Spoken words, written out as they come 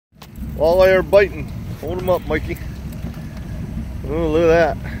Walleye are biting. Hold them up, Mikey. Oh, look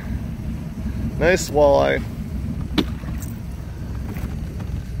at that. Nice walleye.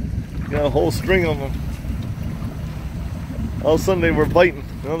 Got a whole string of them. All of a sudden they were biting.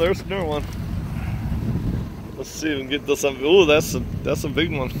 Oh, there's another one. Let's see if we can get this on. Oh, that's a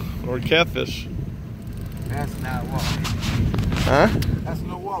big one. Or a catfish. That's not a walleye. Huh? That's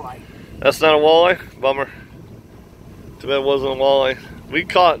no walleye. That's not a walleye? Bummer. Too bad it wasn't a walleye. We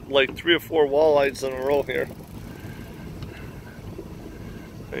caught like 3 or 4 walleyes in a row here.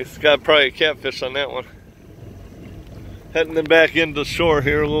 He's got probably a catfish on that one. Heading them back into shore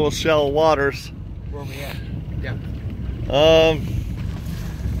here, a little shallow waters. Where are we at? Yeah.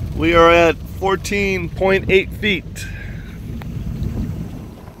 We are at 14.8 feet.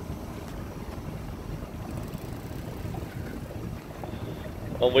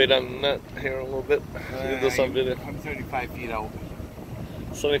 I'll wait on the net here a little bit. Get this on video. I'm 35 feet out.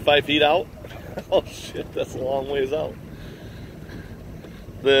 75 feet out? Oh shit, that's a long ways out.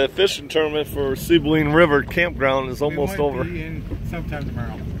 The fishing tournament for Sebeline River Campground is almost over. Be in sometime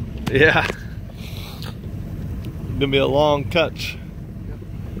tomorrow. Yeah. Gonna be a long catch. Yep.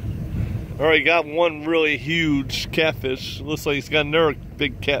 Alright, got one really huge catfish. Looks like he's got another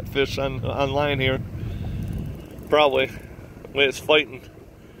big catfish on line here. Probably. The way it's fighting.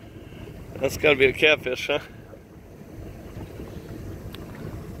 That's gotta be a catfish, huh?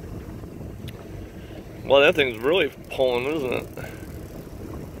 Well, that thing's really pulling, isn't it?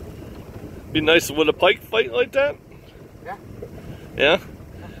 Be nice with a pike fight like that? Yeah. Yeah?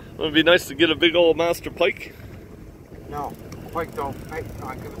 Would it be nice to get a big old monster pike? No, pike don't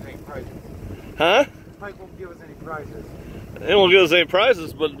give us any prizes. Huh? Pike won't give us any prizes. It won't give us any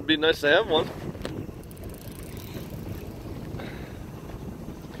prizes, but it'd be nice to have one.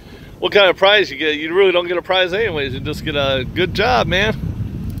 What kind of prize you get? You really don't get a prize anyways. You just get a good job, man.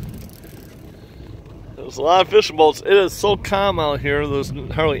 There's a lot of fishing boats. It is so calm out here. There's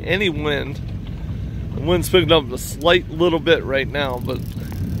hardly any wind. The wind's picking up a slight little bit right now, but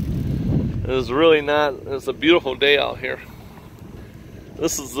it is really not. It's a beautiful day out here.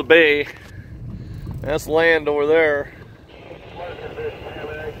 This is the bay. That's land over there.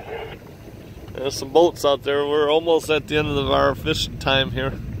 There's some boats out there. We're almost at the end of our fishing time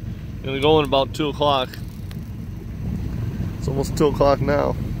here. Gonna go in about 2 o'clock. It's almost 2 o'clock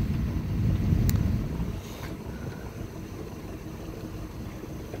now.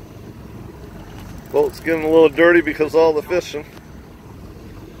 Boat's getting a little dirty because of all the fishing.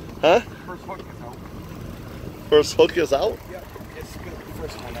 Huh? First hook is out. First hook is out? Yep, it's good. The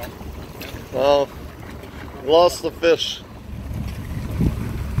first one out. Oh, lost the fish.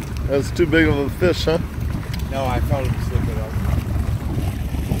 That's too big of a fish, huh? No, I found him slip it out.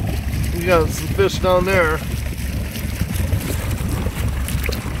 You got some fish down there.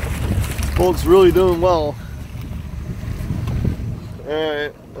 Boat's really doing well.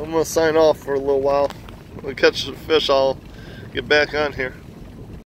 Alright, I'm gonna sign off for a little while. When I catch the fish, I'll get back on here.